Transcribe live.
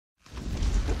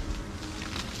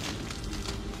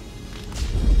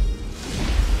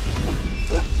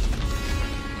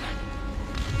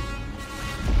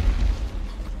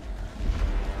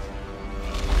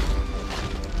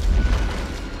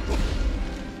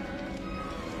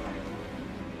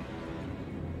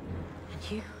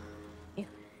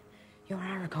You're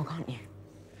Aragog, aren't you?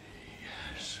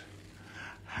 Yes.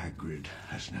 Hagrid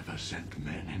has never sent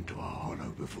men into our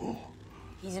hollow before.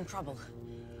 He's in trouble.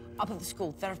 Up at the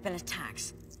school, there have been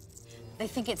attacks. They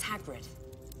think it's Hagrid.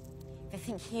 They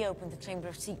think he opened the Chamber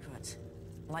of Secrets,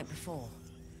 like before.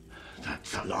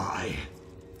 That's a lie.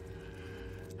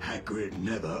 Hagrid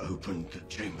never opened the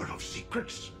Chamber of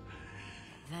Secrets.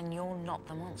 Then you're not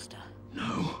the monster.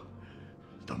 No.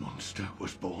 The monster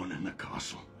was born in the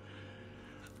castle.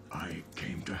 I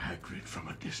came to Hagrid from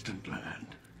a distant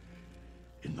land,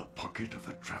 in the pocket of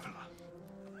a traveler.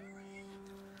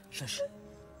 Shush.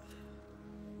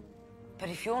 But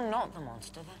if you're not the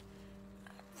monster,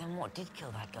 then what did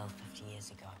kill that girl 50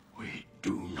 years ago? We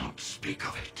do not speak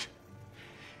of it.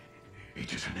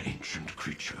 It is an ancient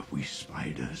creature we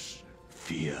spiders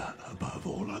fear above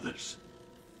all others.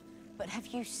 But have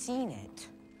you seen it?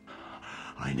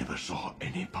 I never saw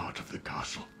any part of the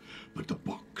castle but the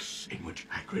box in which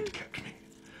Hagrid kept me.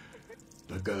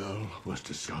 The girl was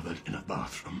discovered in a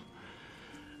bathroom.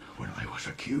 When I was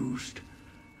accused,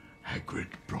 Hagrid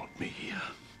brought me here.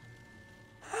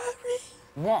 Harry?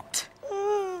 What?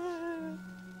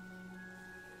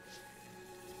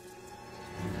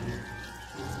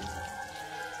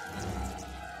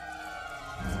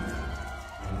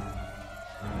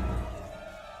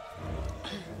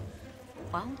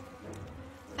 Well,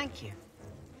 thank you.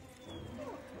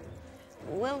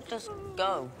 We'll just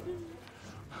go.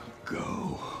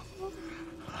 Go?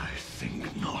 I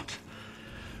think not.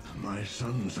 My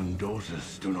sons and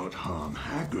daughters do not harm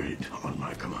Hagrid on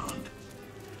my command.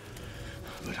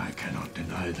 But I cannot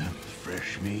deny them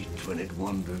fresh meat when it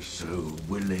wanders so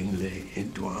willingly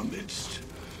into our midst.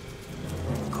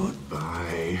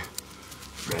 Goodbye,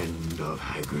 friend of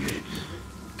Hagrid.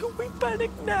 Can we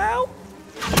panic now?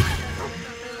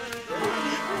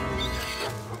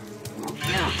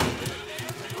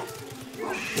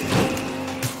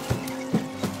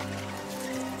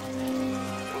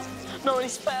 Know any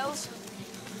spells?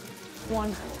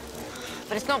 One.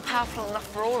 But it's not powerful enough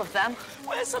for all of them.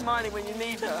 Where's Hermione when you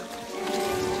need her?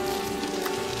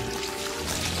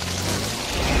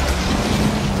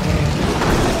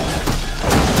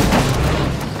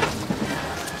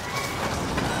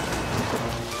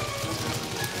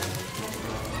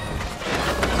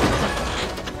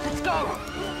 Let's go!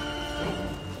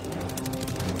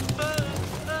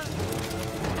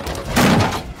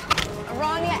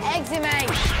 Aranya,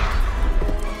 eximate!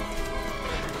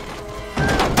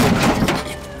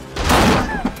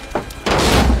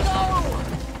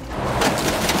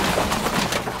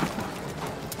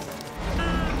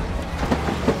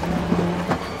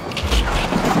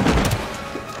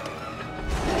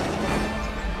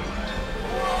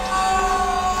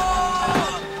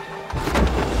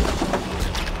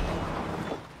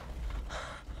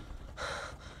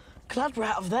 Glad we're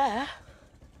out of there.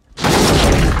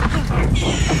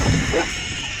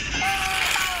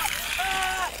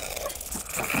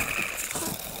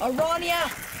 Aranya,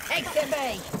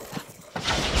 eximate!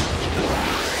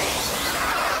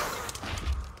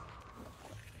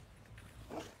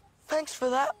 Thanks for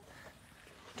that.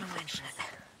 Don't mention it.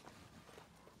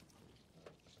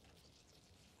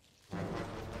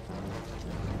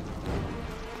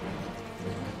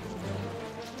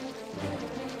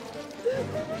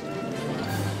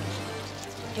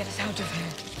 Get us out of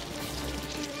here.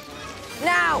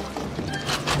 Now!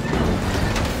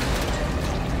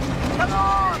 Come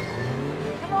on!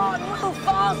 Come on, move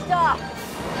faster!